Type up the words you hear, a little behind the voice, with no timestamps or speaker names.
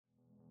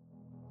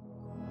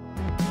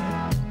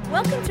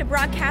Welcome to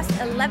broadcast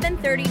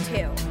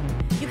 1132.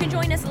 You can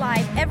join us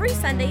live every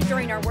Sunday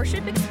during our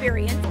worship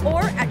experience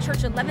or at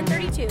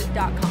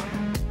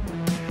church1132.com.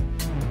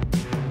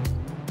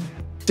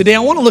 Today I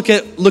want to look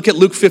at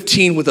Luke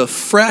 15 with a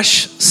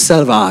fresh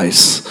set of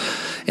eyes.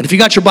 And if you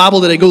got your Bible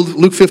today, go to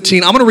Luke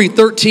 15. I'm going to read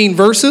 13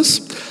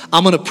 verses.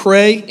 I'm going to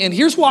pray. And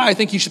here's why I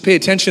think you should pay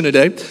attention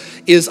today,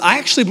 is I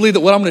actually believe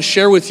that what I'm going to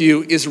share with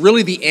you is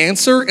really the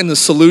answer and the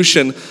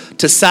solution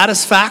to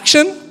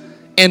satisfaction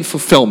and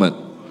fulfillment.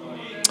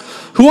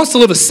 Who wants to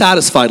live a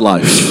satisfied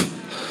life?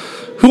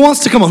 Who wants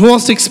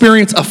to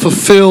experience a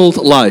fulfilled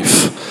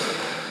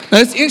life? Now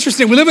it's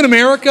interesting. We live in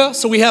America,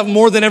 so we have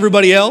more than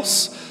everybody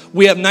else.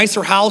 We have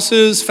nicer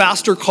houses,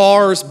 faster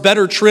cars,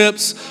 better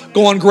trips,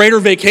 go on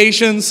greater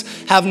vacations,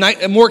 have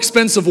more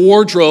expensive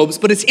wardrobes.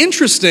 But it's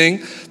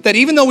interesting that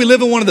even though we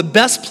live in one of the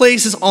best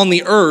places on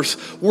the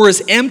earth, we're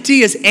as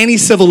empty as any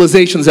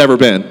civilization's ever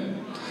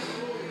been.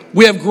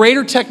 We have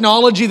greater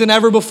technology than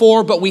ever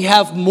before, but we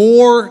have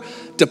more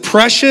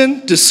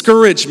depression,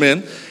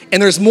 discouragement,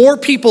 and there's more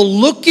people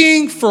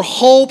looking for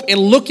hope and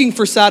looking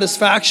for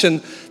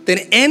satisfaction than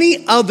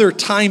any other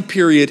time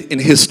period in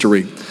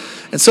history.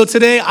 And so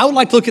today, I would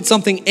like to look at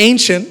something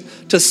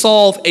ancient to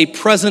solve a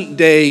present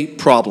day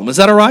problem. Is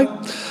that all right?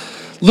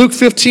 Luke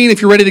 15,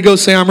 if you're ready to go,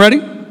 say, I'm ready.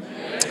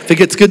 If it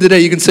gets good today,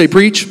 you can say,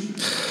 preach.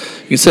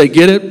 You can say,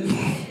 get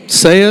it,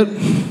 say it,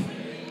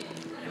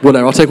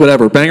 whatever. I'll take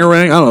whatever.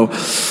 Bangarang, I don't know.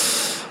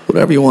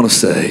 Whatever you want to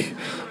say.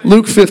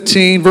 Luke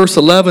 15, verse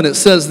 11, it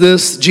says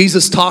this,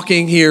 Jesus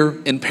talking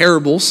here in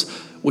parables,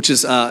 which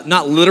is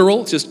not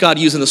literal, it's just God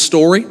using a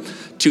story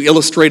to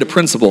illustrate a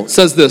principle. It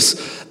says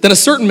this, then a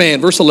certain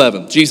man, verse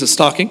 11, Jesus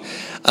talking,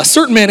 a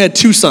certain man had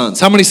two sons.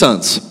 How many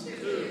sons?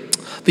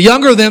 The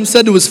younger of them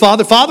said to his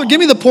father, Father, give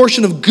me the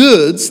portion of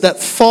goods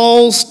that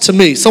falls to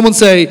me. Someone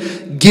say,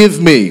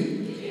 give me.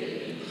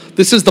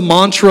 This is the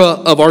mantra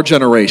of our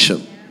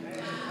generation.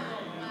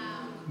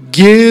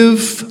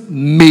 Give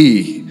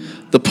me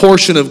the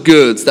portion of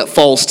goods that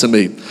falls to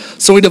me.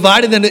 So he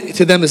divided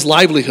to them his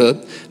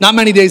livelihood. Not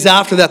many days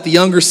after that, the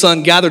younger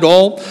son gathered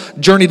all,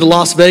 journeyed to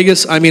Las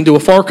Vegas, to a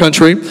far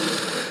country.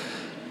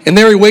 And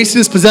there he wasted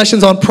his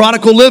possessions on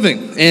prodigal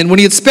living. And when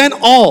he had spent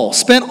all,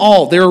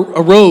 there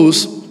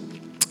arose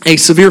a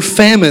severe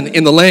famine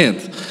in the land.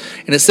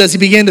 And it says he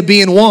began to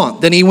be in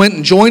want. Then he went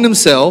and joined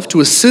himself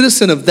to a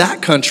citizen of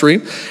that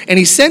country, and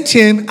he sent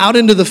him out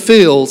into the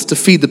fields to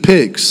feed the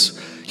pigs.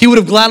 He would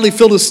have gladly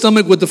filled his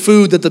stomach with the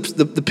food that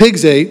the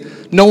pigs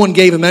ate. No one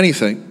gave him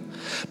anything.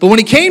 But when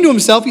he came to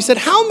himself, he said,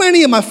 how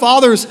many of my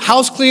father's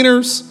house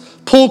cleaners,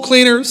 pool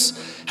cleaners,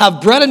 have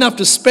bread enough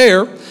to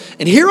spare?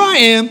 And here I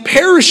am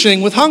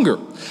perishing with hunger.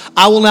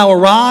 I will now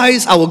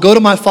arise. I will go to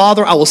my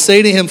father. I will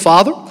say to him,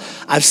 Father,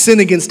 I've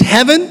sinned against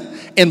heaven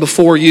and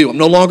before you. I'm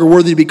no longer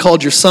worthy to be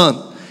called your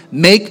son.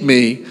 Make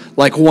me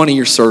like one of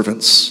your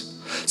servants.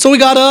 So he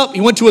got up. He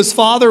went to his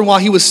father. And while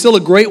he was still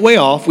a great way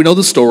off, we know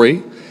the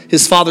story,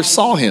 his father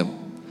saw him.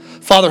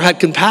 Father had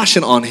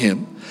compassion on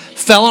him,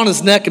 fell on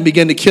his neck and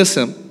began to kiss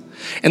him.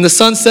 And the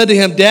son said to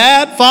him,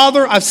 Dad,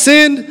 Father, I've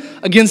sinned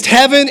against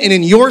heaven and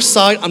in your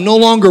sight. I'm no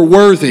longer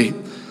worthy.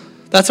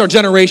 That's our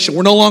generation.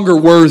 We're no longer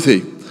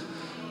worthy.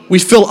 We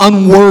feel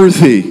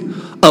unworthy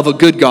of a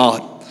good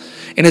God.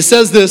 And it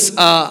says this,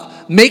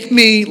 make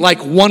me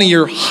like one of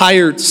your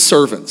hired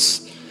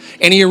servants.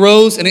 And he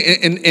arose and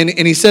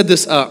he said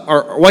this,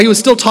 while he was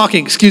still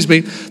talking,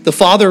 the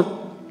father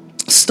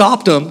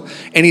stopped him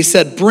and he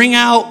said, bring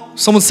out,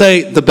 someone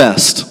say, the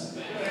best.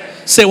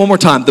 Say it one more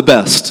time, the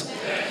best.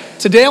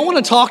 Today I want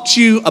to talk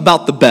to you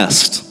about the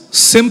best.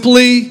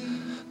 Simply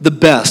the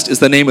best is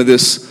the name of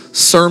this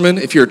sermon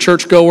if you're a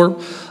churchgoer,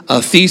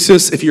 a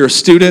thesis if you're a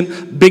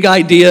student, big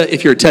idea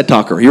if you're a TED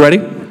talker. You ready?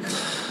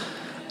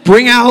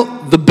 Bring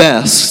out the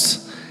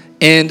best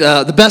and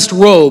the best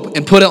robe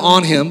and put it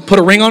on him. Put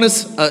a ring on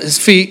his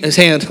feet, his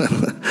hand,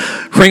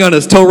 ring on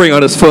his toe, ring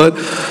on his foot.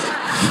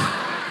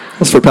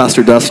 That's for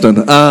Pastor Dustin.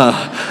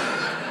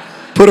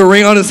 Put a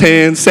ring on his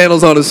hand,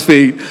 sandals on his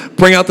feet.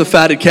 Bring out the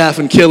fatted calf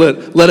and kill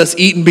it. Let us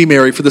eat and be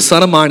merry. For the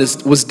son of mine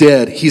was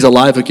dead. He's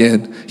alive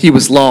again. He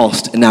was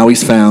lost, and now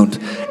he's found.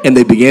 And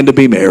they began to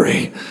be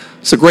merry.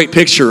 It's a great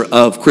picture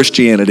of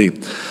Christianity.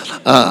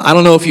 I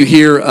don't know if you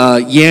hear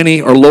Yanni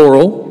or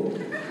Laurel.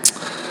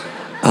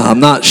 I'm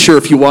not sure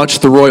if you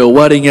watched the royal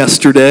wedding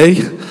yesterday.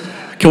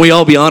 Can we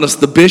all be honest?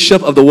 The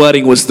bishop of the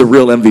wedding was the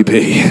real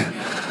MVP.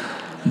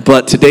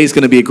 But today's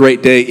going to be a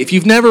great day. If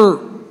you've never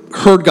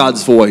heard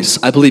God's voice,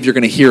 I believe you're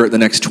going to hear it the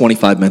next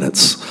 25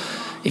 minutes.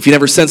 If you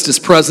never sensed his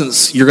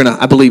presence, you're going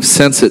to, I believe,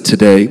 sense it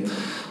today.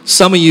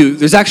 Some of you,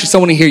 there's actually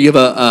someone in here, you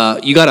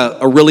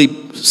got a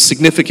really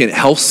significant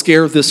health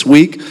scare this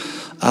week.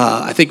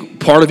 I think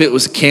part of it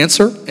was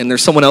cancer, and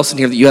there's someone else in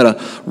here that you had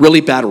a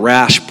really bad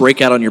rash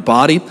break out on your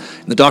body,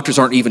 and the doctors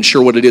aren't even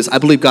sure what it is. I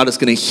believe God is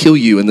going to heal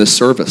you in this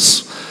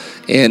service.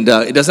 And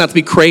it doesn't have to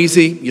be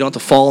crazy. You don't have to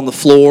fall on the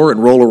floor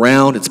and roll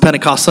around. It's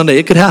Pentecost Sunday.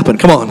 It could happen.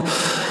 Come on.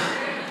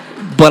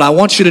 But I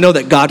want you to know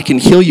that God can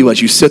heal you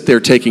as you sit there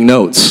taking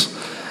notes.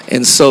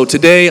 And so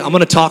today I'm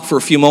going to talk for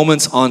a few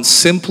moments on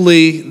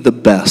simply the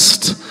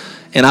best.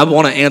 And I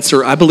want to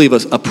answer, I believe,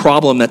 a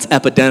problem that's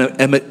epilepsy,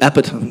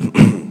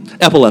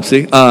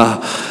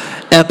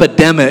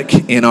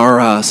 epidemic in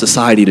our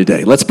society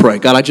today. Let's pray.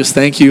 God, I just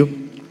thank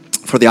you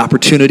for the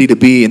opportunity to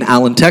be in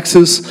Allen,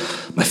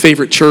 Texas, my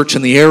favorite church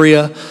in the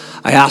area.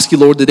 I ask you,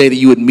 Lord, today that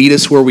you would meet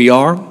us where we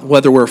are,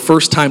 whether we're a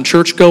first-time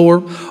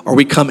churchgoer or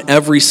we come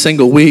every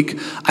single week.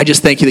 I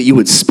just thank you that you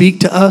would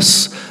speak to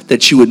us,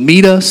 that you would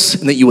meet us,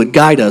 and that you would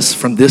guide us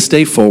from this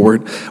day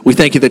forward. We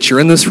thank you that you're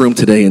in this room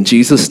today in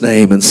Jesus'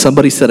 name. And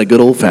somebody said a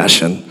good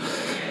old-fashioned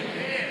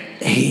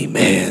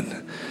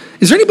amen.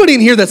 Is there anybody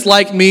in here that's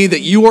like me,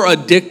 that you are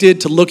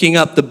addicted to looking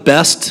up the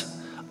best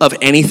of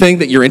anything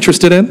that you're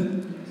interested in?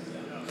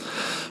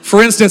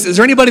 For instance, is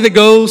there anybody that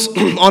goes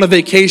on a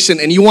vacation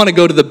and you want to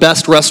go to the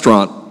best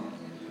restaurant?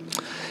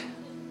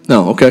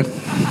 No, okay.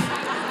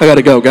 I got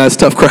to go, guys.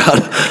 Tough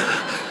crowd.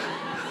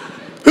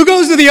 Who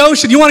goes to the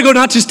ocean? You want to go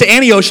not just to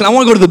any ocean. I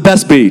want to go to the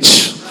best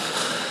beach.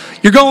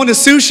 You're going to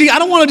sushi. I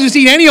don't want to just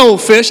eat any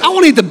old fish. I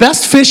want to eat the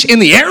best fish in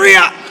the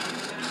area.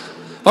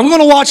 If I'm going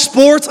to watch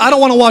sports, I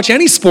don't want to watch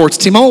any sports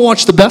team. I want to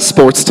watch the best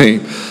sports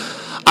team.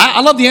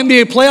 I love the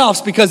NBA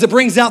playoffs because it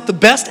brings out the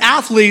best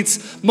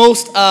athletes,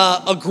 most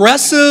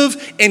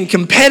aggressive and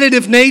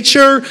competitive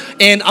nature.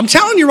 And I'm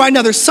telling you right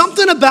now, there's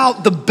something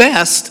about the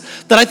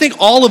best that I think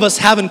all of us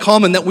have in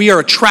common, that we are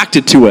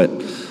attracted to it.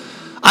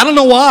 I don't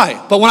know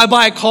why, but when I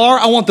buy a car,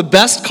 I want the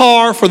best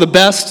car for the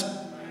best.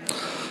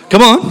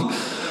 Come on.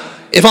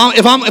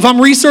 If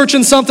I'm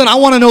researching something, I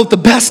want to know what the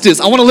best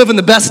is. I want to live in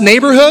the best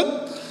neighborhood.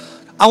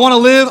 I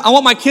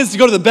want my kids to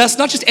go to the best,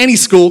 not just any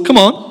school. Come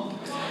on.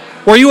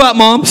 Where are you at,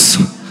 moms?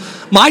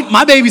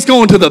 My baby's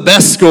going to the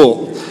best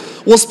school.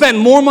 We'll spend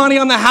more money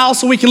on the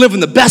house so we can live in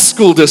the best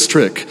school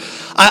district.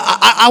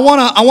 I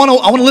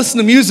want to listen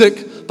to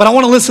music, but I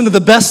want to listen to the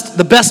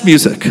best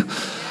music.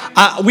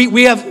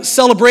 We have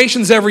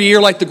celebrations every year,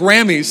 like the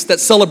Grammys, that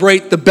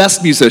celebrate the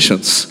best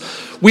musicians.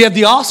 We have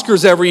the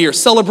Oscars every year,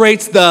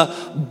 celebrates the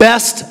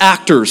best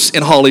actors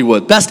in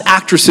Hollywood, best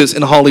actresses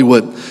in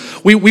Hollywood.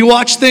 We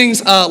watch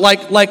things like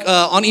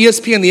on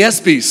ESPN, the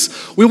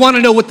ESPYs. We want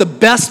to know what the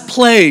best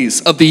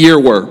plays of the year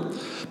were.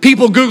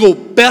 People Google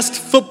best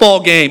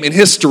football game in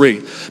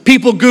history.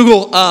 People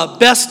Google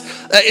best.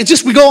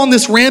 We go on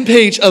this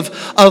rampage of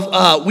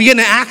we get in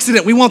an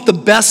accident. We want the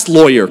best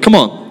lawyer. Come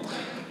on,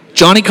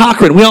 Johnny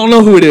Cochran. We all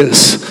know who it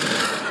is.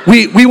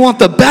 We want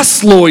the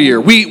best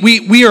lawyer.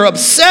 We are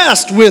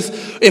obsessed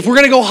with, if we're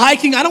going to go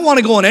hiking, I don't want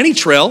to go on any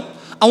trail.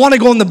 I want to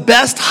go on the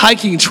best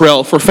hiking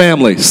trail for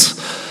families.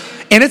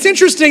 And it's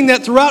interesting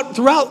that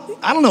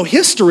throughout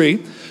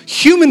history,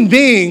 human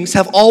beings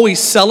have always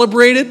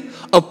celebrated,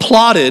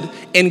 applauded,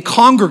 and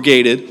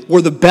congregated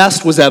where the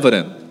best was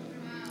evident.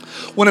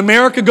 When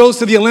America goes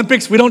to the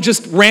Olympics, we don't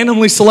just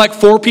randomly select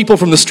 4 people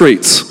from the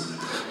streets.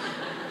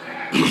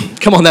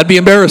 Come on, that'd be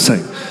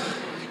embarrassing.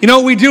 You know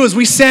what we do is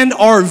we send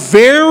our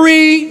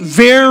very,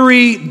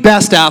 very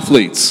best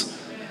athletes.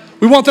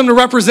 We want them to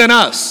represent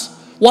us.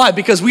 Why?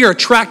 Because we are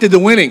attracted to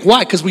winning.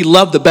 Why? Because we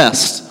love the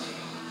best.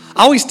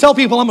 I always tell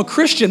people I'm a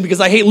Christian because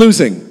I hate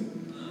losing.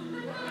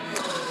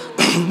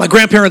 My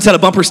grandparents had a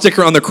bumper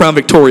sticker on their Crown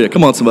Victoria.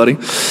 Come on, somebody.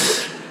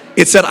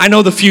 It said, "I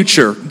know the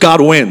future.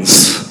 God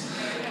wins."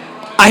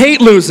 I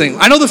hate losing.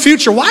 I know the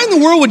future. Why in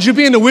the world would you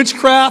be into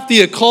witchcraft,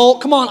 the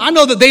occult? Come on, I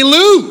know that they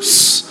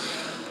lose.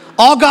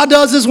 All God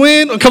does is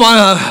win. Come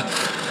on,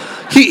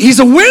 He's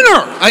a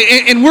winner,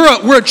 and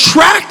we're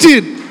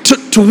attracted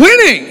to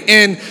winning.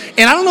 And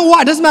I don't know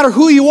why. It doesn't matter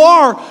who you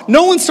are.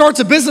 No one starts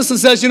a business and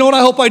says, "You know what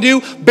I hope I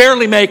do?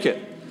 Barely make it.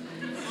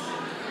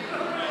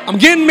 I'm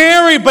getting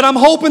married, but I'm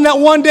hoping that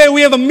one day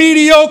we have a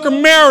mediocre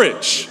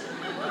marriage.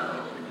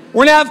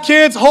 We're going to have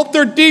kids, hope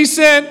they're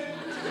decent."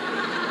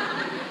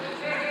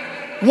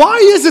 Why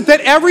is it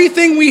that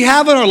everything we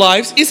have in our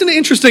lives, isn't it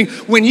interesting,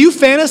 when you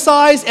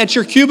fantasize at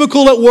your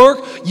cubicle at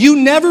work, you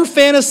never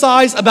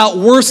fantasize about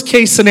worst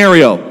case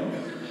scenario.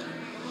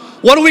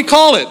 What do we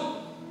call it?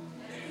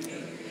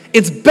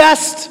 It's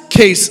best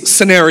case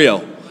scenario.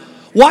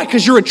 Why?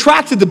 Because you're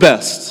attracted to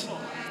best.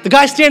 The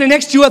guy standing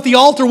next to you at the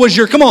altar was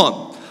your, come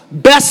on,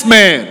 best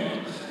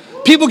man.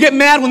 People get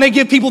mad when they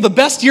give people the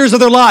best years of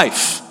their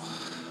life.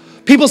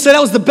 People say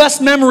that was the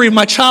best memory of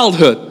my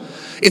childhood.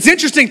 It's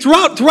interesting,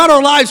 throughout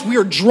our lives, we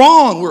are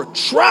drawn, we're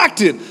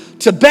attracted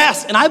to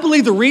best. And I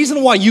believe the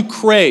reason why you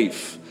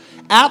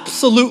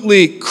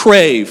absolutely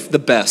crave the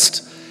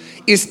best,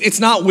 is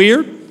it's not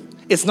weird,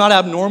 it's not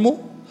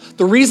abnormal.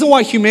 The reason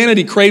why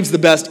humanity craves the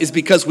best is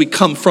because we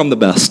come from the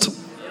best.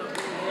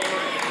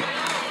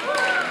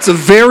 It's a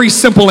very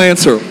simple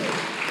answer.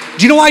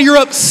 Do you know why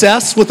you're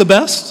obsessed with the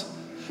best?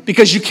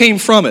 Because you came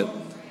from it.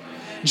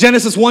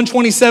 Genesis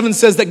 1:27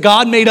 says that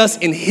God made us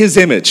in His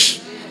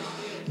image.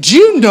 Do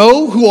you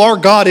know who our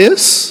God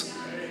is?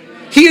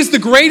 He is the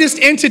greatest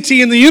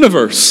entity in the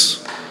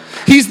universe.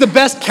 He's the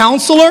best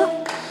counselor.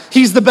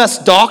 He's the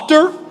best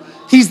doctor.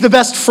 He's the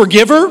best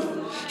forgiver.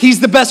 He's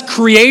the best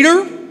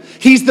creator.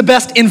 He's the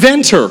best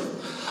inventor.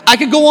 I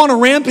could go on a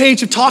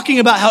rampage of talking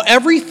about how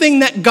everything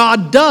that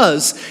God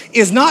does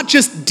is not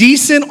just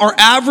decent or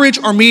average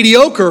or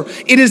mediocre.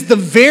 It is the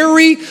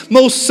very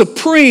most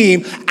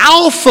supreme,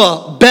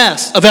 alpha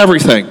best of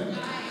everything.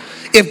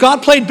 If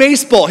God played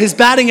baseball, his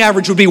batting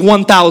average would be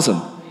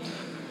 1,000.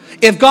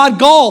 If God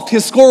golfed,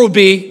 his score would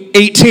be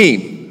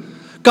 18.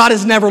 God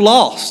has never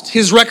lost.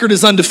 His record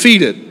is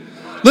undefeated.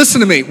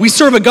 Listen to me. We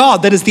serve a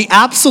God that is the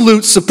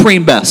absolute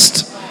supreme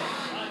best.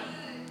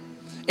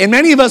 And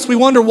many of us, we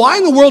wonder, why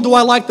in the world do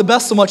I like the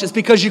best so much? It's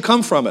because you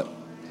come from it.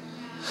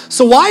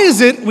 So why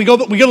is it, we go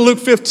to Luke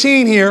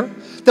 15 here,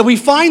 that we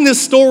find this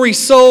story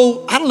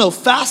so,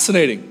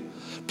 fascinating?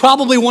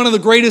 Probably one of the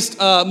greatest,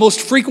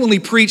 most frequently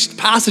preached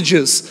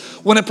passages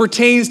when it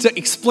pertains to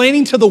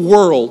explaining to the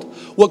world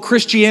what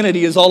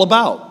Christianity is all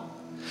about.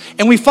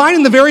 And we find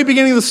in the very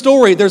beginning of the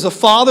story, there's a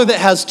father that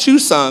has two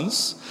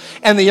sons,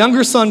 and the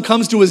younger son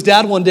comes to his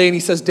dad one day and he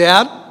says,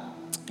 "Dad,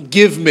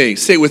 give me."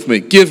 Say it with me,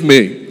 give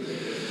me.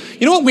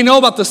 You know what we know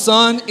about the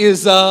son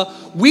is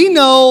we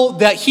know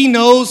that he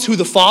knows who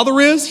the father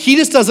is. He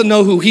just doesn't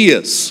know who he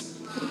is.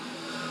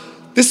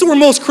 This is where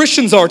most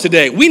Christians are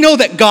today. We know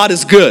that God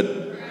is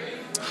good.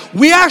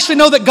 We actually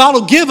know that God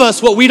will give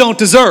us what we don't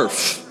deserve.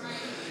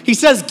 He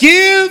says,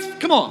 give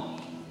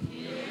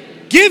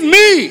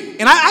me.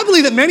 And I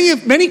believe that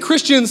many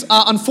Christians,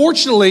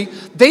 unfortunately,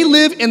 they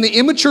live in the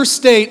immature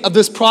state of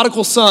this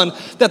prodigal son,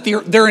 that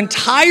their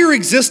entire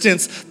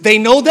existence, they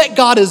know that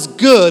God is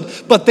good,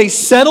 but they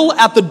settle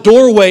at the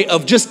doorway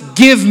of just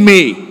give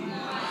me.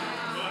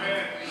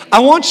 I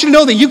want you to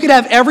know that you could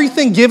have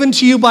everything given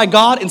to you by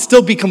God and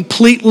still be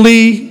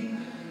completely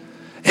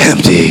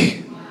empty.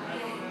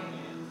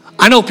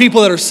 I know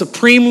people that are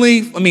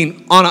supremely,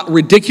 on a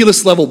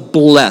ridiculous level,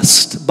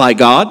 blessed by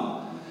God,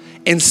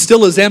 and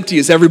still as empty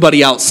as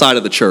everybody outside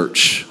of the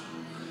church.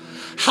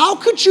 How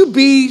could you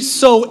be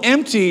so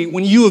empty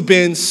when you have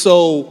been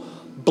so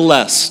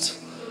blessed?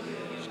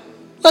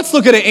 Let's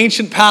look at an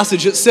ancient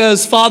passage. It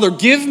says, "Father,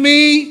 give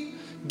me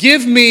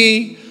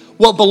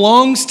what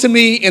belongs to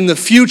me in the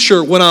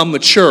future when I'm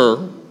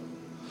mature,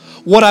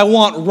 what I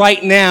want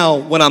right now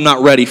when I'm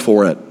not ready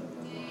for it."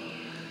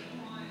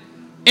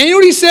 And you know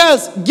what he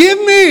says? Give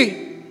me.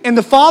 And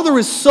the Father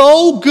is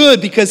so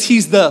good because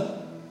he's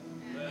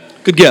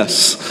good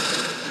guess.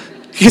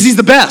 Because he's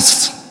the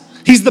best.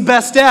 He's the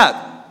best dad.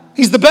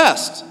 He's the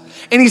best.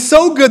 And he's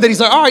so good that he's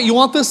like, "All right, you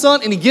want this,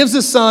 son?" And he gives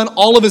his son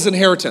all of his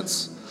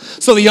inheritance.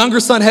 So the younger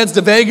son heads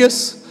to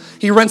Vegas.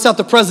 He rents out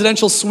the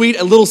presidential suite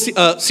at Little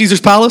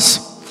Caesar's Palace.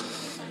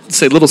 Let's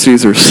say Little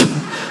Caesar's.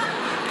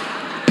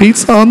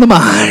 Pizza on the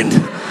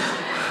mind.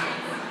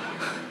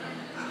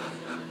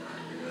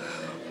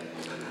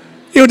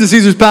 He went to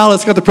Caesar's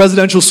Palace, got the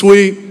presidential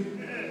suite.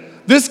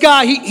 This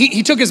guy,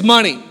 he took his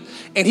money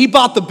and he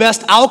bought the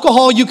best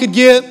alcohol you could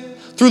get,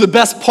 threw the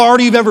best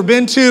party you've ever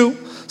been to,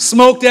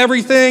 smoked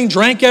everything,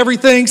 drank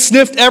everything,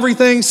 sniffed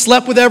everything,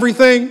 slept with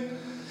everything.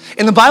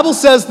 And the Bible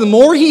says the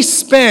more he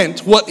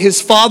spent what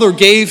his father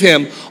gave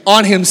him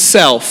on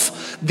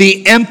himself,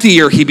 the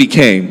emptier he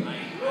became.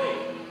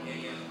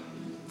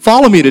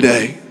 Follow me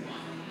today.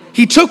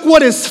 He took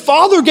what his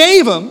father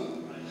gave him,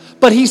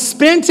 but he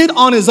spent it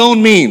on his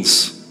own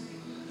means.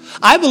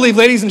 I believe,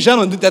 ladies and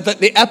gentlemen, that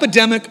the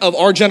epidemic of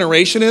our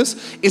generation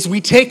is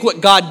we take what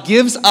God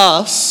gives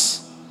us,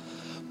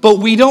 but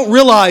we don't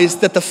realize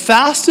that the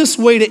fastest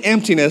way to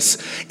emptiness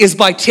is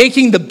by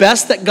taking the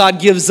best that God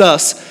gives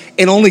us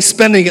and only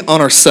spending it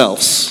on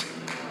ourselves.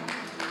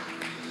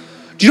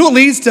 Do you know what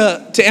leads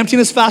to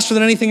emptiness faster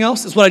than anything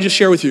else? It's what I just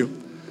shared with you.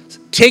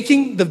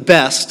 Taking the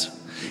best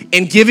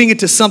and giving it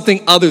to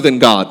something other than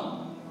God.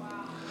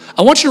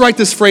 I want you to write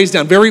this phrase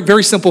down. Very,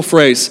 very simple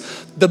phrase.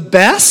 The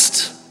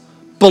best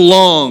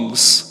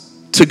belongs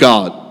to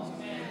God.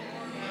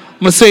 I'm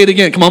going to say it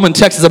again. Come on, I'm in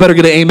Texas. I better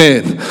get an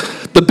amen.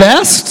 The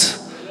best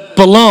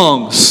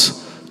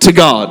belongs to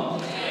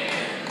God.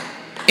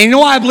 And you know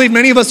why I believe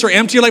many of us are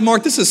empty? You're like,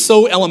 "Mark, this is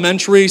so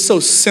elementary, so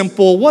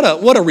simple.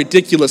 What a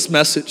ridiculous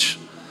message."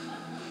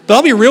 But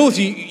I'll be real with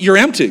you, you're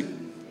empty.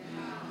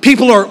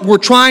 We're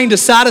trying to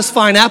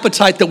satisfy an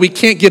appetite that we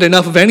can't get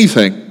enough of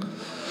anything.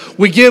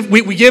 We give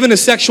into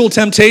sexual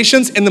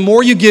temptations, and the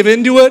more you give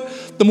into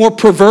it, the more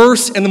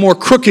perverse and the more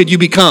crooked you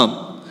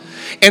become.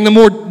 And the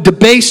more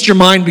debased your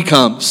mind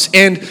becomes.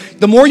 And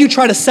the more you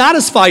try to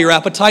satisfy your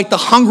appetite, the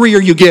hungrier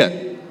you get.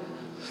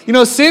 You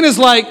know, sin is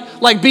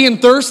like being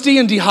thirsty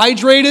and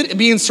dehydrated and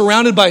being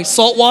surrounded by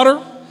salt water.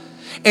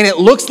 And it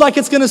looks like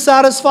it's going to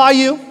satisfy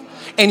you.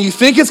 And you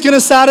think it's going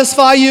to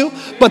satisfy you.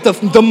 But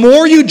the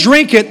more you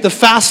drink it, the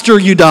faster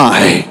you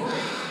die.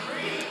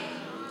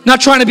 Not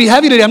trying to be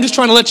heavy today. I'm just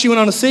trying to let you in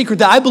on a secret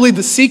that I believe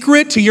the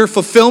secret to your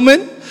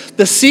fulfillment,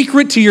 the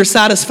secret to your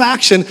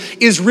satisfaction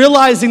is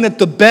realizing that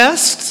the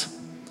best,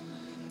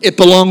 it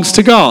belongs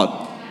to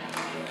God.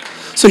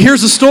 So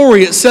here's the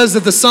story. It says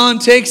that the son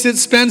takes it,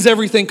 spends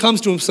everything,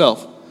 comes to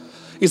himself.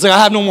 He's like, "I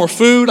have no more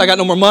food. I got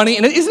no more money."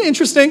 And isn't it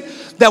interesting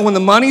that when the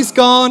money's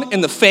gone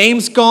and the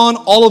fame's gone,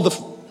 all of the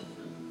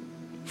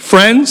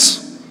friends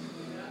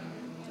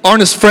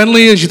aren't as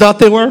friendly as you thought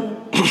they were?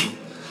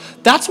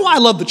 That's why I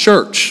love the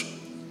church.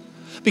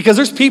 Because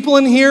there's people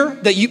in here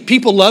that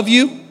people love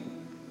you,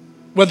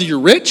 whether you're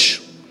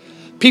rich.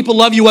 People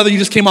love you whether you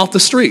just came off the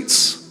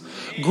streets.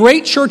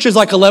 Great churches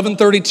like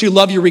 1132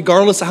 love you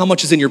regardless of how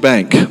much is in your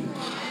bank.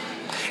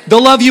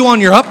 They'll love you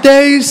on your up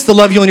days. They'll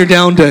love you on your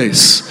down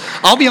days.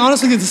 I'll be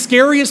honest with you, the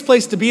scariest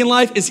place to be in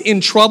life is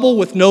in trouble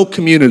with no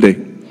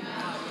community.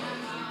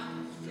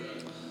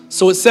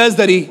 So it says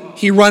that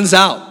he runs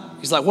out.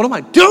 He's like, what am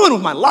I doing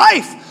with my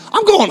life?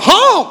 I'm going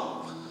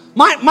home.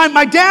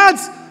 My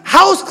dad's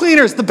house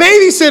cleaners, the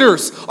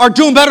babysitters are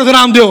doing better than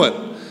I'm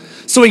doing.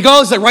 So he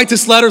goes, write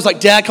this letter. He's like,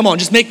 Dad, come on,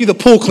 just make me the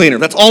pool cleaner.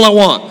 That's all I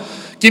want.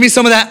 Give me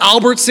some of that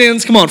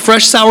Albertsons. Come on,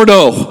 fresh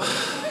sourdough.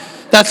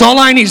 That's all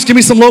I need. Just give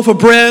me some loaf of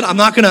bread. I'm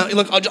not gonna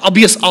look.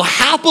 I'll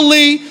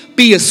happily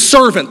be a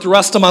servant the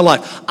rest of my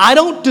life. I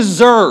don't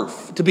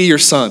deserve to be your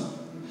son.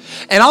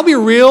 And I'll be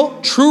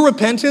real. True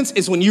repentance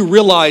is when you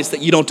realize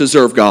that you don't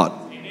deserve God.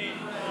 You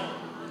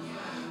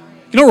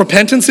know what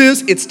repentance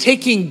is? It's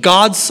taking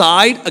God's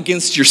side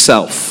against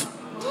yourself.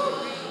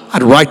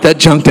 I'd write that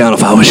junk down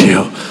if I was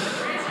you.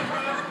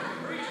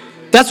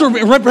 That's where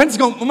repentance is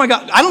going. Oh my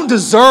God, I don't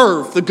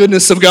deserve the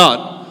goodness of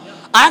God.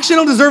 I actually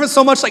don't deserve it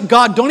so much. Like,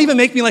 God, don't even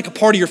make me like a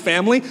part of your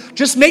family.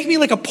 Just make me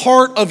like a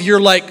part of your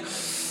like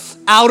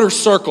outer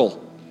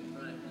circle.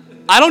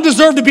 I don't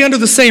deserve to be under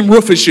the same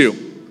roof as you.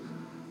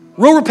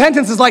 Real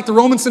repentance is like the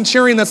Roman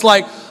centurion that's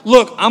like,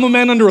 look, I'm a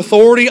man under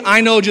authority.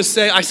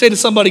 I say to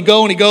somebody,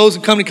 go, and he goes,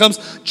 and he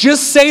comes.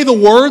 Just say the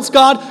words,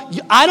 God.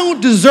 I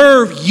don't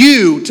deserve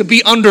you to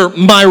be under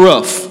my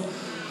roof.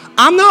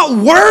 I'm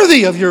not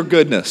worthy of your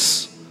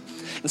goodness.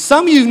 And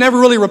some of you have never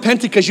really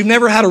repented because you've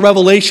never had a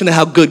revelation of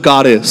how good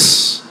God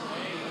is.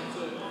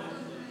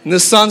 And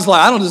this son's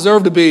like, I don't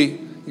deserve to be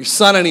your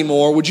son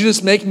anymore. Would you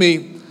just make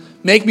me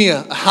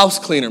a house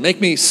cleaner, make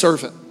me a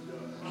servant?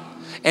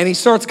 And he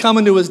starts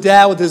coming to his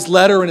dad with his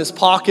letter in his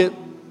pocket.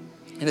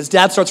 And his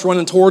dad starts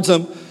running towards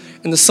him.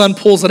 And the son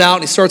pulls it out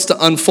and he starts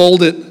to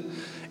unfold it.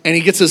 And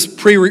he gets his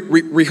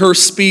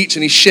pre-rehearsed speech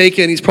and he's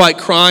shaking. He's probably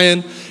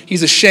crying.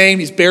 He's ashamed.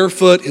 He's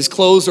barefoot. His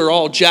clothes are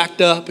all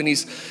jacked up. And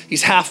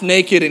he's half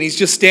naked. And he's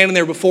just standing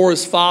there before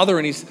his father.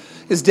 And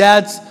his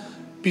dad's,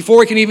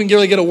 before he can even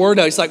really get a word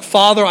out, he's like,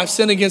 Father, I've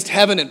sinned against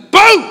heaven. And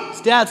boom!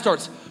 His dad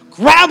starts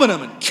grabbing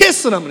him and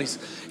kissing him. And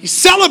he's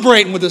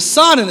celebrating with his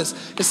son. And his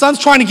son's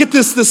trying to get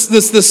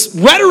this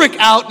rhetoric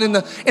out.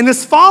 And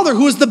this father,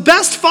 who is the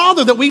best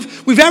father that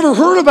we've ever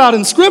heard about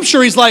in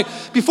Scripture, he's like,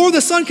 before the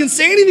son can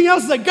say anything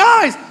else, he's like,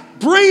 guys,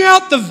 bring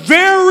out the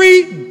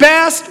very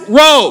best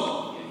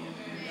robe.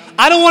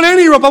 I don't want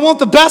any robe. I want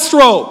the best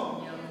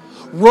robe.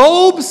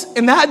 Robes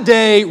in that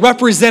day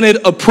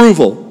represented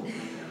approval.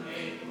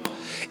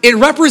 It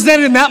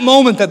represented in that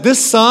moment that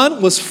this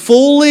son was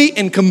fully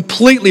and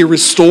completely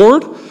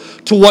restored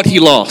to what he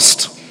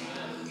lost.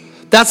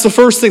 That's the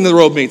first thing that the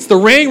robe means. The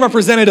ring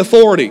represented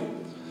authority.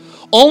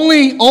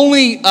 Only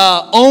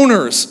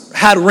owners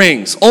had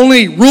rings.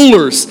 Only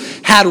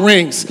rulers had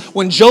rings.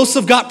 When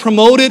Joseph got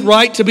promoted,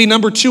 right, to be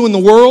number 2 in the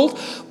world,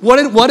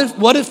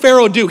 what did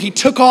Pharaoh do? He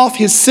took off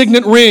his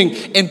signet ring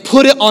and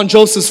put it on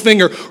Joseph's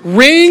finger.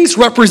 Rings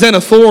represent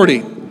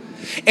authority.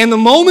 And the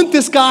moment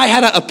this guy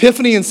had an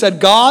epiphany and said,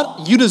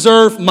 God, you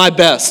deserve my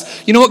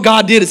best. You know what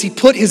God did is he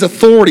put his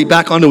authority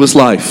back onto his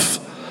life.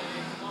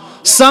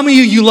 Some of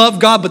you love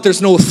God, but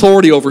there's no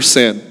authority over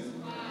sin.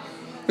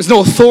 There's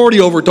no authority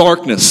over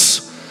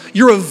darkness.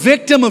 You're a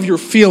victim of your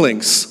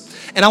feelings.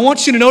 And I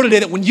want you to know today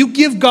that when you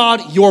give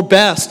God your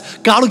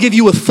best, God will give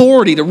you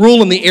authority to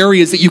rule in the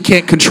areas that you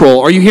can't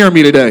control. Are you hearing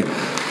me today?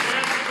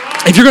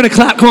 If you're going to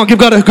clap, come on, give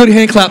God a good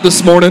hand clap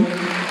this morning.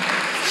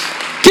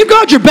 Give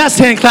God your best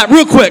hand clap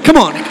real quick. Come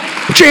on,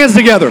 put your hands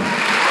together.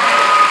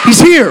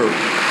 He's here.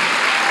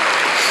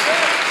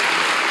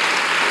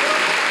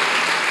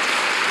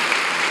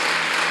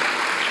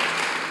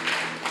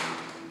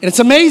 And it's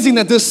amazing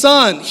that this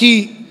son,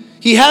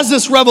 he has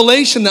this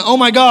revelation that, oh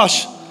my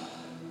gosh,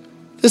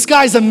 this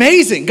guy's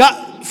amazing.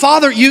 God,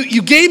 Father,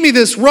 you gave me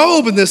this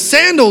robe and this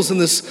sandals and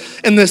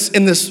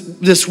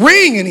this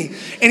ring, and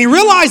he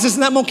realizes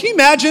in that moment. Can you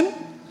imagine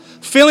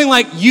feeling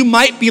like you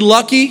might be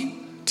lucky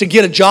to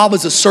get a job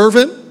as a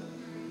servant?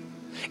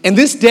 And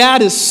this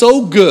dad is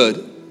so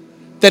good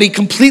that he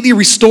completely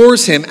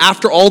restores him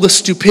after all the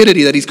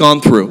stupidity that he's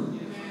gone through.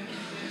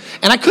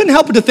 And I couldn't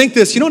help but to think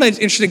this. You know what's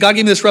interesting? God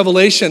gave me this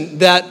revelation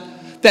that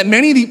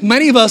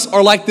many of us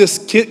are like this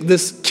kid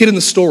in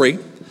the story,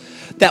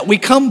 that we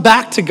come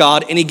back to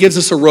God and he gives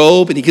us a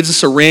robe and he gives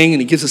us a ring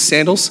and he gives us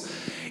sandals.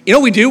 You know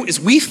what we do is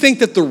we think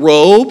that the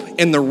robe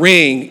and the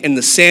ring and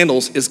the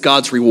sandals is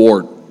God's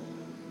reward.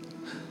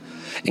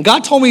 And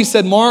God told me, he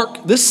said,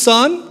 Mark, this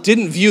son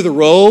didn't view the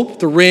robe,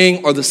 the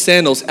ring, or the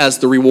sandals as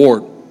the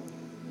reward.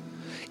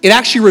 It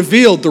actually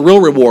revealed the real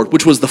reward,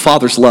 which was the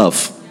Father's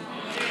love.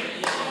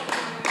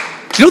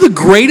 Do you know the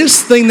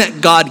greatest thing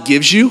that God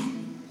gives you?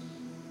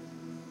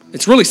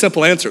 It's a really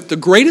simple answer. The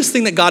greatest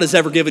thing that God has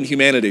ever given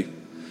humanity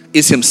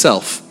is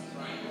himself.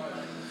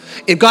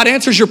 If God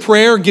answers your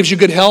prayer, gives you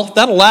good health,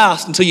 that'll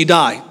last until you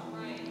die.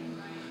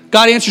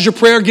 God answers your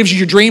prayer, gives you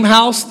your dream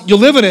house, you'll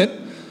live in it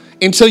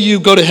until you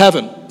go to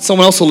heaven.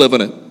 Someone else will live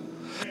in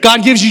it.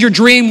 God gives you your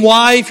dream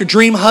wife, your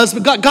dream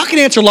husband. God can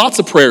answer lots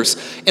of prayers,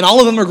 and all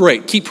of them are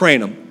great. Keep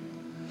praying them.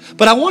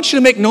 But I want you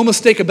to make no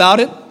mistake about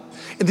it.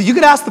 That you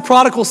could ask the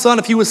prodigal son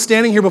if he was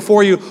standing here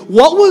before you,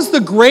 what was the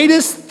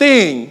greatest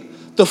thing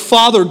the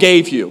Father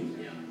gave you?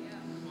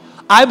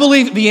 I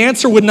believe the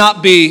answer would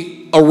not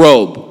be a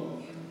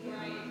robe.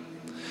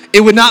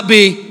 It would not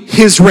be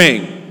his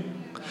ring.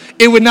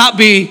 It would not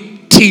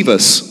be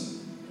Tevas.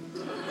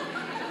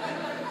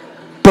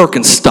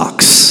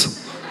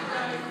 Birkenstocks.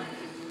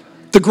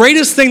 The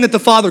greatest thing that the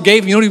Father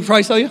gave, you know what he would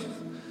probably tell you?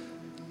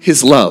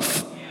 His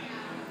love.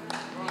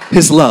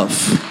 His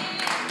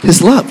love.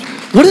 His love.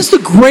 What is the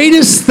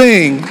greatest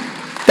thing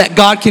that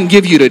God can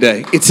give you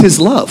today? It's his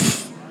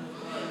love.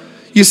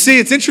 You see,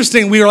 it's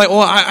interesting. We are like,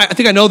 I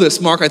think I know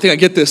this, Mark. I think I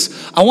get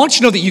this. I want you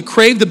to know that you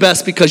crave the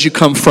best because you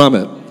come from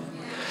it.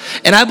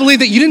 And I believe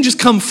that you didn't just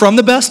come from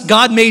the best.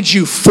 God made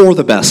you for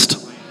the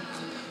best.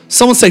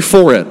 Someone say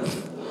for it.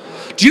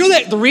 Do you know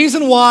that the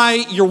reason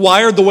why you're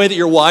wired the way that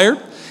you're wired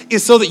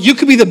is so that you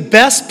could be the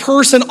best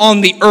person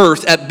on the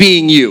earth at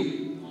being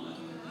you?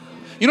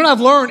 You know what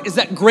I've learned is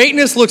that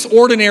greatness looks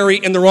ordinary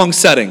in the wrong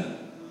setting.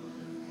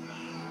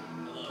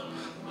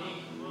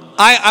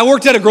 I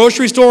worked at a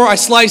grocery store. I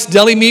sliced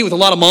deli meat with a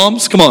lot of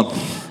moms. Come on.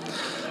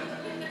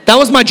 That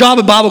was my job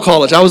at Bible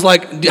college. I was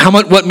like,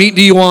 what meat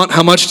do you want?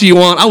 How much do you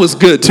want? I was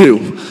good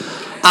too.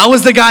 I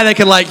was the guy that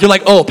could you're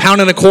like, oh,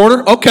 pound and a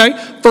quarter? Okay,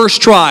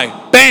 first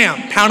try.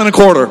 Bam, pound and a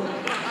quarter.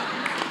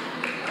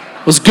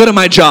 Was good at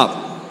my job.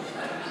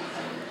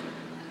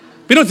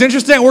 You know what's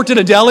interesting? I worked at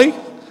a deli.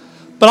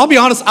 But I'll be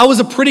honest, I was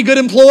a pretty good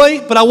employee,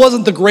 but I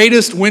wasn't the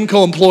greatest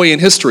Winco employee in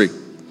history.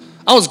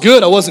 I was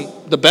good. I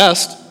wasn't the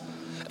best.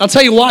 I'll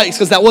tell you why. It's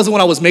because that wasn't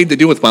what I was made to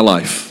do with my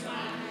life.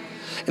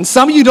 And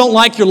some of you don't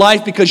like your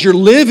life because you're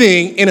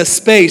living in a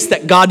space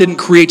that God didn't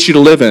create you to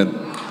live in.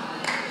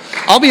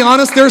 I'll be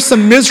honest, there's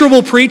some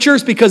miserable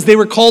preachers because they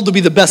were called to be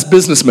the best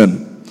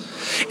businessmen.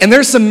 And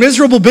there's some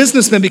miserable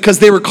businessmen because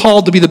they were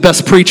called to be the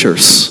best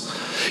preachers.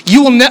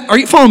 Are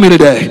you following me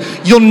today?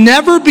 You'll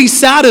never be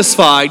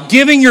satisfied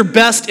giving your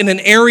best in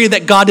an area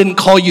that God didn't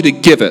call you to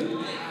give it.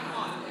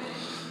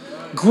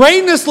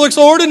 Greatness looks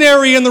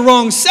ordinary in the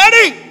wrong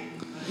setting.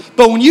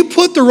 But when you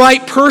put the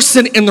right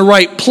person in the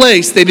right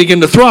place, they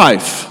begin to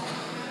thrive.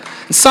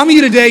 And some of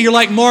you today, you're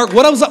like, Mark,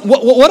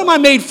 what am I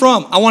made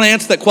from? I want to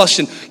answer that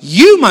question.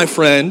 You, my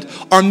friend,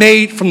 are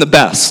made from the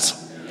best.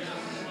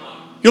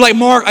 You're like,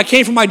 Mark, I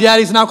came from my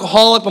daddy's an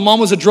alcoholic. My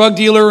mom was a drug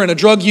dealer and a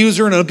drug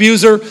user and an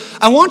abuser.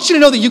 I want you to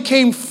know that you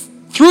came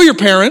through your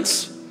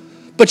parents,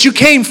 but you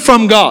came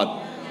from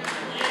God.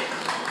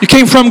 You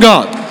came from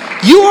God.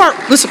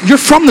 You're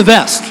from the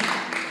best.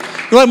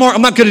 You're like, Mark,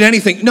 I'm not good at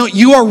anything. No,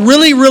 you are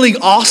really, really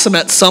awesome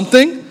at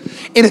something.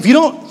 And if you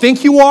don't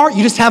think you are,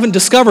 you just haven't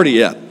discovered it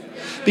yet.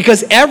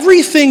 Because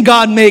everything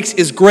God makes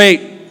is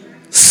great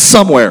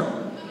somewhere.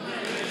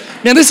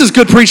 Man, this is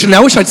good preaching. I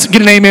wish I'd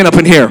get an amen up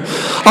in here.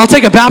 I'll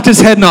take a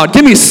Baptist head nod.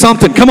 Give me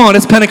something. Come on,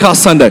 it's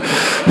Pentecost Sunday.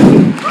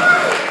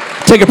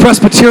 Take a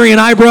Presbyterian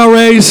eyebrow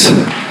raise.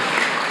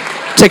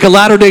 Take a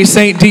Latter-day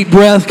Saint deep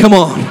breath. Come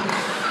on.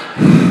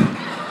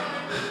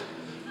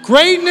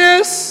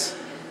 Greatness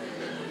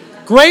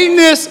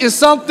is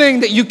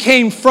something that you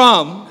came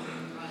from.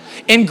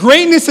 And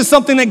greatness is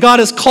something that God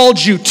has called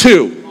you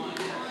to.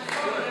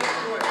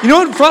 You know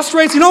what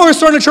frustrates? You know we're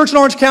starting a church in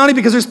Orange County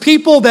because there's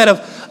people that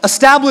have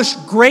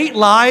established great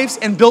lives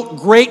and built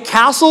great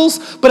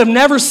castles, but have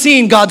never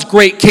seen God's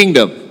great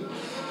kingdom.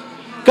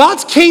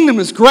 God's kingdom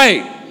is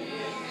great.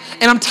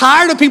 And I'm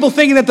tired of people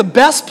thinking that the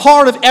best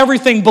part of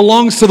everything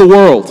belongs to the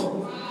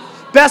world.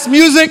 Best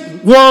music,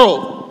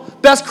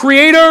 world. Best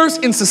creators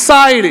in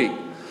society.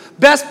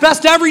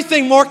 Best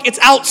everything, Mark, it's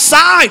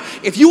outside.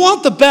 If you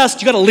want the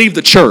best, you got to leave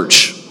the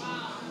church.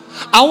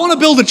 I want to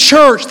build a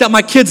church that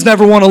my kids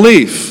never want to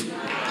leave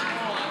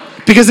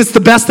because it's the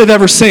best they've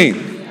ever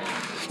seen.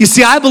 You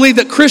see, I believe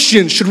that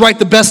Christians should write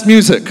the best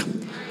music.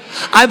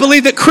 I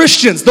believe that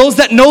Christians, those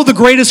that know the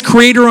greatest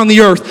creator on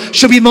the earth,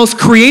 should be the most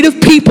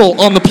creative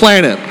people on the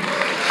planet.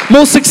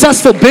 Most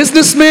successful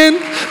businessmen,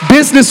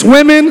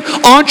 businesswomen,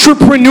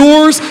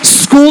 entrepreneurs,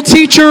 school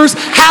teachers,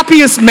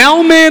 happiest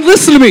mailmen,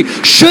 listen to me,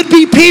 should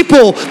be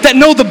people that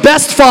know the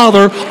best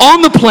Father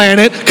on the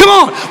planet. Come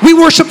on, we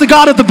worship the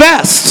God of the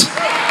best.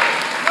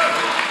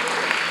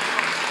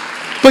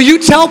 But you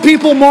tell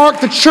people, Mark,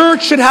 the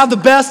church should have the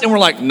best, and we're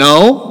like,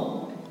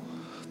 no.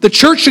 The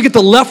church should get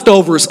the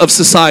leftovers of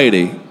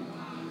society.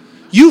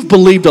 You've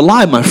believed a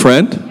lie, my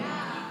friend.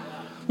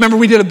 Remember,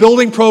 we did a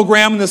building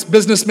program, and this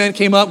businessman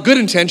came up, good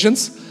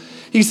intentions.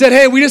 He said,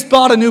 hey, we just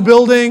bought a new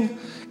building,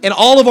 and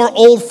all of our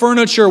old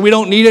furniture we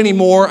don't need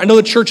anymore. I know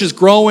the church is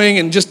growing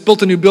and just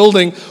built a new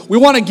building. We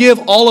want to give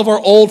all of our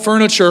old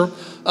furniture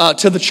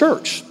to the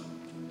church.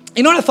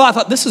 You know what I thought? I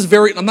thought, this is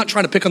I'm not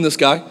trying to pick on this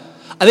guy.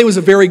 I think it was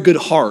a very good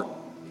heart.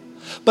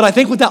 But I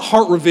think what that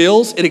heart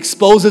reveals, it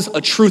exposes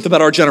a truth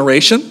about our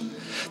generation,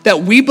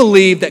 that we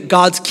believe that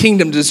God's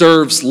kingdom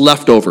deserves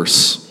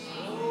leftovers.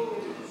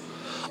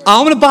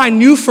 I'm going to buy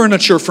new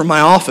furniture for my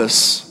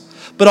office,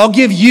 but I'll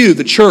give you,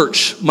 the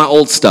church, my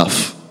old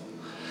stuff.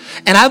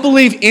 And I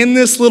believe in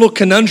this little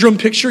conundrum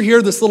picture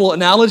here, this little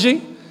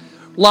analogy,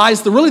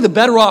 lies really the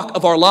bedrock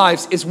of our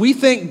lives is we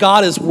think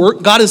God is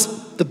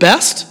the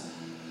best.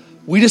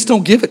 We just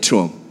don't give it to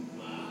him.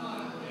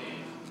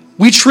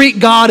 We treat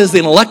God as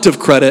an elective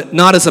credit,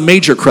 not as a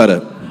major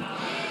credit.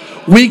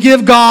 We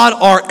give God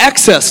our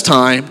excess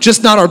time,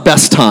 just not our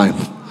best time.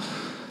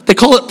 They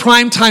call it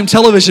prime time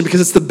television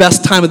because it's the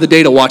best time of the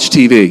day to watch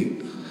TV.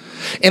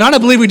 And what I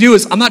believe we do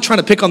is, I'm not trying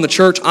to pick on the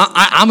church.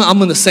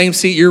 I'm in the same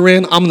seat you're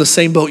in. I'm in the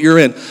same boat you're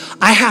in.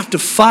 I have to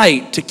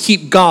fight to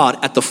keep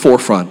God at the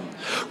forefront.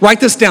 Write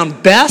this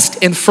down.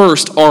 Best and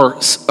first are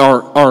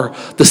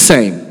the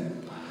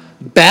same.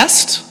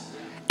 Best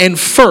and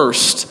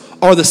first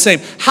are the same.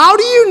 How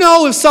do you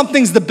know if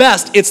something's the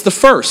best? It's the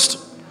first.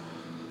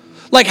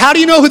 Like, how do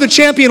you know who the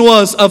champion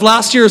was of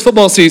last year's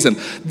football season?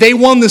 They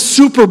won the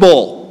Super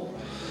Bowl.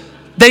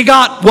 They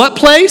got what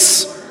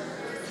place?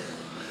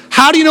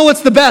 How do you know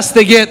what's the best?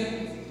 They get,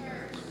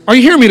 are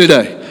you hearing me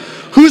today?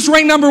 Who's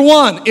ranked number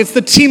one? It's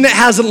the team that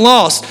hasn't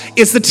lost.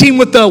 It's the team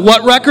with the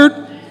what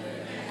record?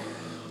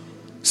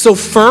 So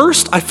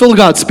first, I feel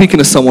God speaking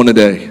to someone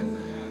today.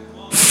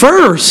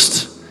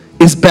 First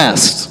is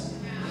best.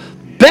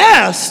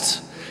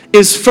 Best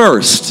is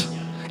first.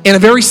 And a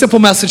very simple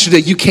message today,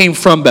 you came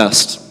from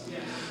best.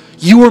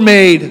 You were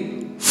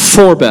made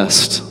for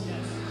best.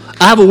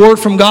 I have a word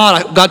from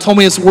God. God told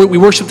me as we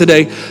worship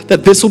today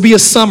that this will be a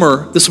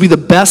summer, this will be the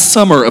best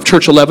summer of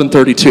Church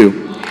 1132.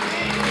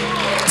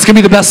 It's going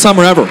to be the best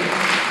summer ever.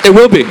 It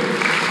will be.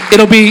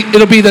 It'll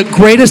be the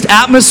greatest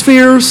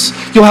atmospheres.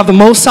 You'll have the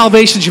most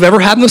salvations you've ever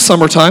had in the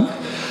summertime.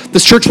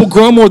 This church will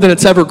grow more than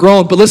it's ever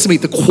grown. But listen to me,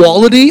 the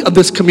quality of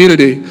this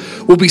community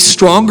will be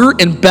stronger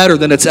and better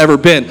than it's ever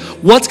been.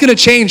 What's going to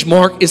change,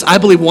 Mark, is I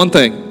believe one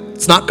thing.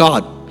 It's not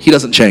God. He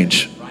doesn't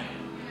change.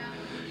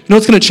 You know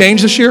what's going to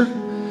change this year?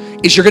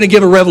 Is you're going to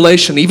give a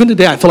revelation. Even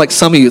today, I feel like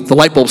some of you, the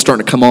light bulb's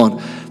starting to come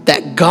on.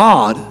 That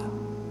God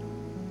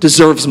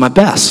deserves my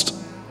best.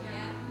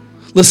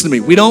 Listen to me.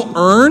 We don't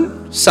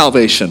earn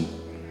salvation.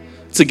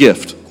 It's a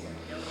gift.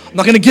 I'm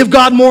not going to give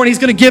God more and he's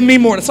going to give me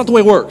more. That's not the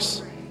way it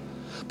works.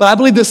 But I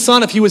believe this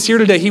son, if he was here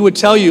today, he would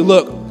tell you,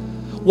 look,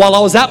 while I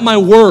was at my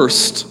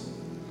worst,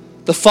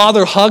 the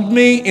Father hugged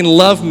me and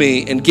loved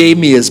me and gave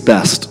me his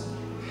best.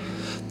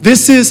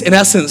 This is, in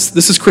essence,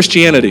 this is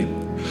Christianity.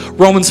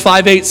 Romans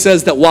 5:8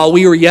 says that while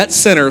we were yet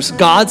sinners,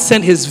 God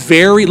sent his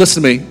very,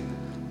 listen to me,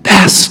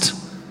 best.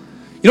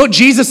 You know what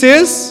Jesus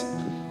is?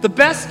 The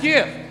best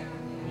gift.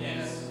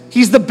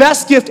 He's the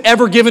best gift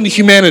ever given to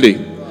humanity.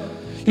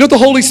 You know what the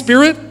Holy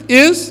Spirit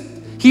is?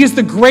 He is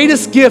the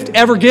greatest gift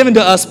ever given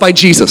to us by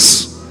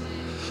Jesus.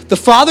 The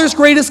Father's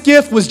greatest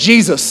gift was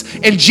Jesus,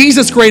 and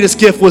Jesus' greatest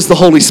gift was the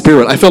Holy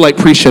Spirit. I feel like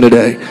preaching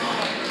today.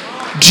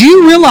 Do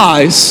you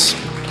realize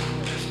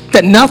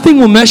that nothing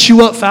will mess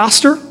you up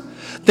faster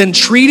than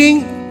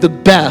treating the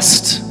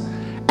best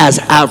as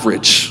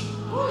average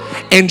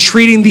and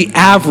treating the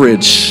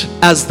average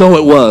as though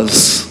it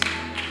was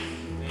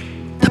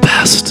the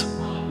best?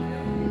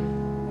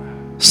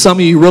 Some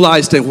of you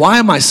realize today, why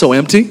am I so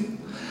empty?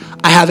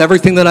 I have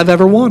everything that I've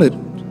ever wanted.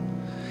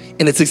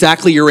 And it's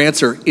exactly your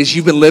answer, is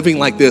you've been living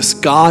like this.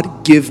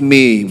 God, give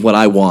me what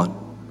I want.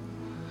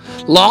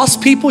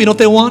 Lost people, you know what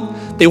they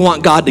want? They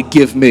want God to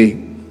give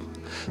me.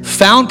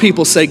 Found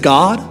people say,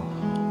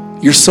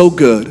 God, you're so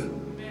good.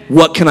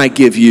 What can I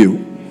give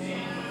you?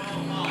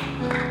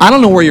 I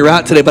don't know where you're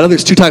at today, but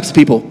there's two types of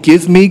people.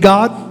 Give me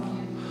God,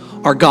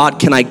 or God,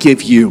 can I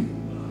give you?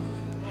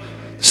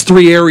 There's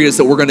three areas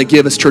that we're going to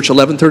give as Church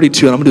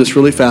 1132, and I'm going to do this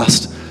really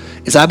fast.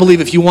 Is I believe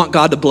if you want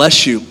God to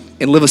bless you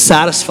and live a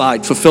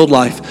satisfied, fulfilled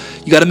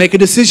life, you got to make a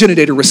decision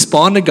today to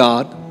respond to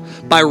God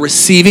by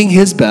receiving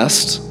his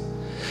best.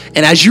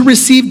 And as you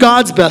receive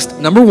God's best,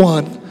 number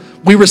one,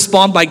 we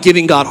respond by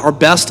giving God our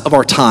best of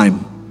our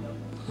time.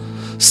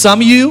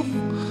 Some of you,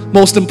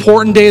 most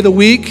important day of the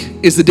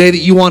week is the day that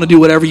you want to do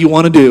whatever you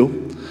want to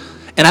do.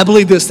 And I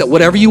believe this, that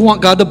whatever you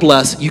want God to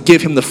bless, you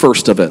give him the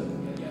first of it.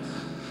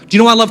 Do you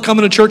know why I love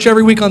coming to church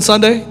every week on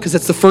Sunday? Because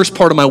it's the first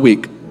part of my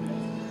week.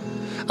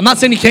 I'm not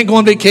saying you can't go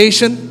on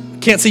vacation.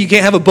 Can't say you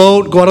can't have a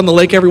boat, go out on the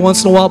lake every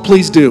once in a while.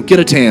 Please do. Get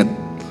a tan.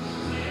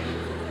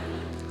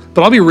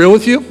 But I'll be real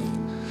with you.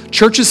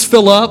 Churches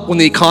fill up when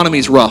the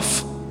economy's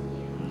rough.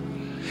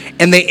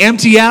 And they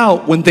empty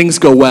out when things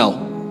go well.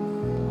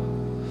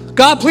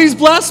 God, please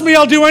bless me.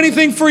 I'll do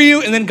anything for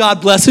you. And then God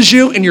blesses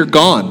you and you're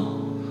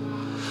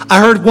gone. I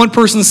heard one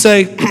person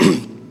say,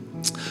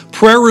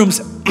 prayer rooms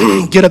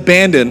get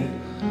abandoned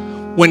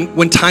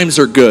when times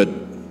are good.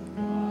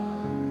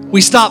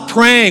 We stop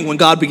praying when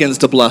God begins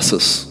to bless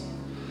us.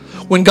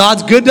 When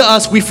God's good to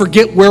us, we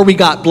forget where we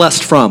got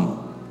blessed from.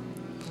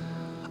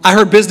 I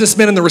heard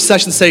businessmen in the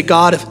recession say,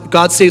 God, if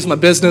God saves my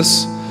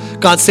business,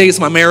 God saves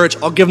my marriage,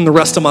 I'll give him the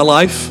rest of my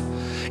life.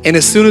 And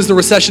as soon as the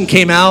recession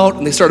came out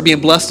and they started being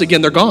blessed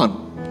again, they're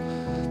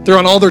gone. They're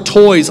on all their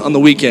toys on the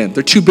weekend.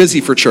 They're too busy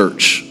for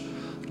church,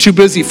 too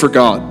busy for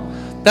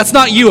God. That's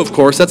not you, of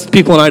course. That's the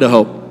people in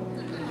Idaho.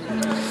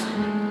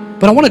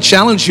 But I want to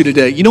challenge you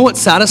today. You know what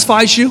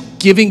satisfies you?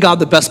 Giving God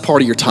the best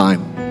part of your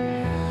time.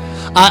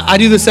 I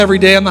do this every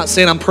day. I'm not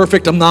saying I'm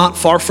perfect. I'm not,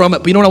 far from it.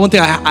 But you know what? One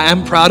thing I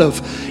am proud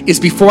of is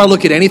before I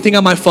look at anything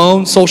on my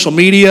phone, social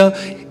media,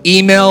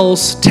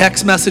 emails,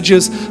 text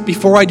messages,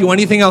 before I do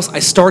anything else, I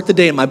start the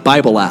day in my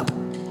Bible app.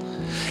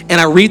 And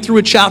I read through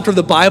a chapter of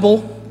the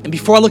Bible. And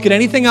before I look at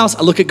anything else,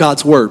 I look at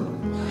God's word.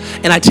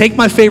 And I take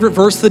my favorite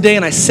verse of the day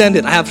and I send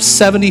it. I have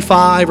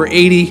 75 or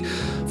 80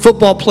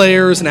 football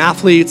players and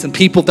athletes and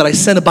people that I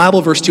send a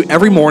Bible verse to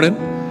every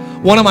morning.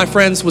 One of my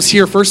friends was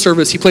here first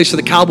service. He plays for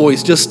the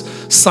Cowboys.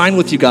 Just signed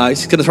with you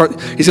guys. He's gonna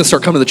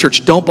start coming to the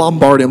church. Don't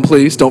bombard him,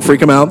 please. Don't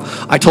freak him out.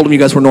 I told him you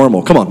guys were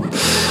normal. Come on.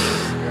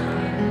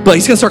 But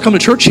he's gonna start coming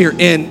to church here,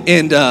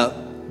 and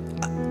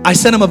I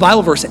send him a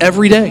Bible verse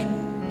every day.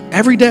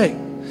 Every day.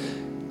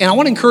 And I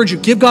want to encourage you,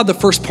 give God the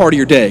first part of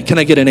your day. Can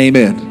I get an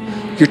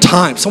amen? Your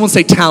time. Someone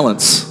say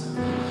talents.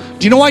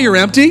 Do you know why you're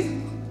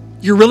empty?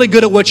 You're really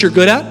good at what you're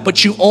good at,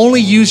 but you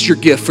only use your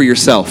gift for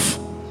yourself.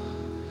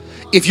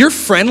 If you're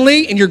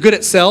friendly and you're good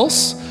at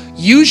sales,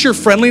 use your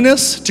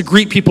friendliness to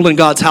greet people in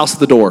God's house at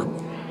the door.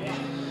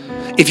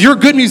 If you're a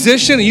good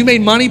musician and you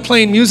made money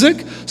playing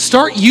music,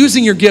 start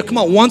using your gift. Come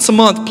on, once a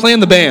month, play in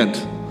the band.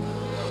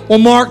 Well,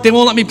 Mark, they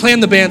won't let me play in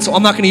the band, so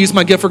I'm not going to use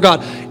my gift for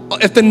God.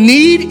 If the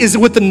need is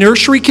with the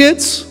nursery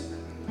kids,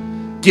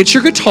 get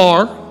your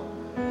guitar,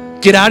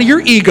 get out of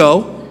your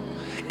ego,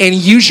 and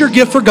use your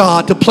gift for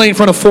God to play in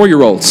front of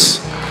 4-year-olds.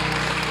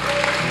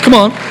 Come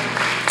on.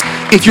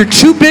 If you're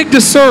too big to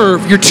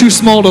serve, you're too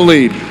small to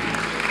lead.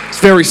 It's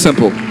very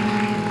simple.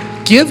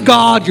 Give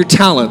God your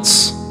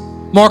talents.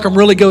 Mark, I'm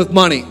really good with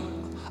money.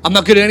 I'm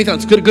not good at anything. I'm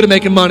good at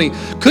making money.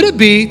 Could it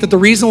be that the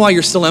reason why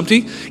you're still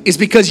empty is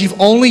because you've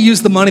only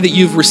used the money that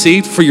you've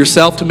received for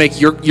yourself to make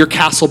your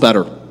castle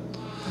better?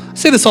 I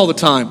say this all the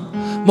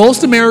time.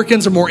 Most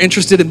Americans are more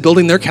interested in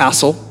building their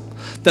castle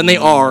than they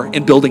are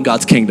in building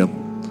God's kingdom.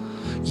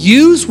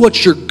 Use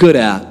what you're good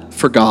at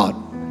for God.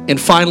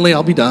 And finally,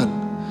 I'll be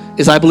done,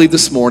 is I believe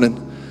this morning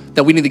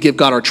that we need to give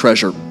God our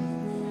treasure.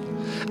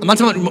 I'm not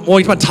talking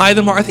about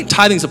tithing. I think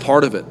tithing is a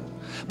part of it.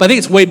 But I think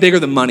it's way bigger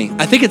than money.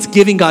 I think it's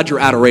giving God your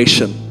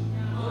adoration.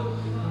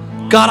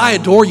 God, I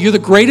adore you. You're the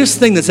greatest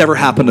thing that's ever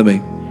happened to me.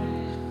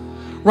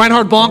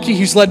 Reinhard Bonnke,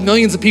 who's led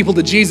millions of people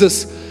to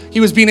Jesus, he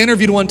was being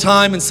interviewed one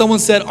time and someone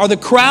said, are the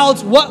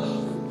crowds,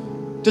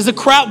 does the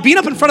crowd, being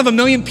up in front of 1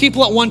 million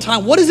people at one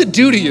time, what does it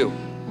do to you?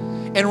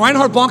 And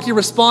Reinhard Bonnke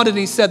responded and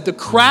he said, the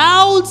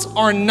crowds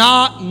are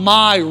not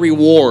my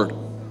reward.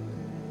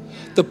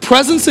 The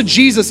presence of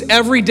Jesus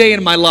every day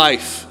in my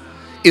life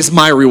is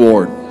my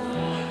reward.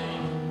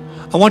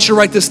 I want you to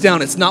write this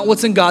down. It's not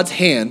what's in God's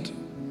hand.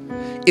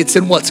 It's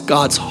in what's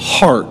God's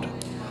heart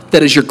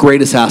that is your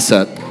greatest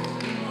asset.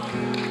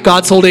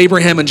 God told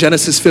Abraham in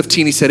Genesis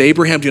 15, he said,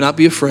 Abraham, do not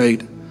be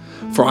afraid,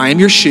 for I am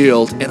your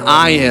shield and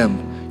I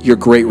am your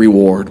great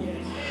reward.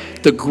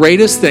 The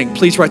greatest thing,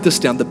 please write this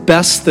down, the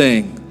best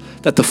thing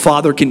that the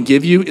Father can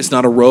give you is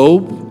not a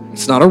robe,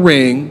 it's not a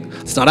ring,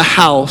 it's not a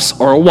house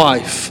or a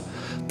wife.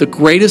 The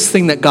greatest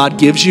thing that God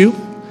gives you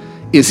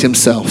is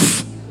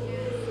himself.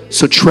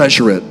 So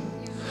treasure it.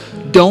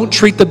 Don't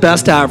treat the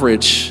best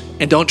average,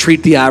 and don't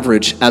treat the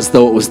average as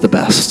though it was the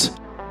best.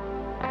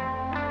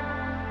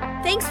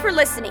 Thanks for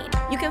listening.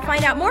 You can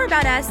find out more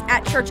about us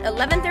at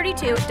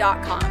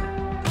church1132.com.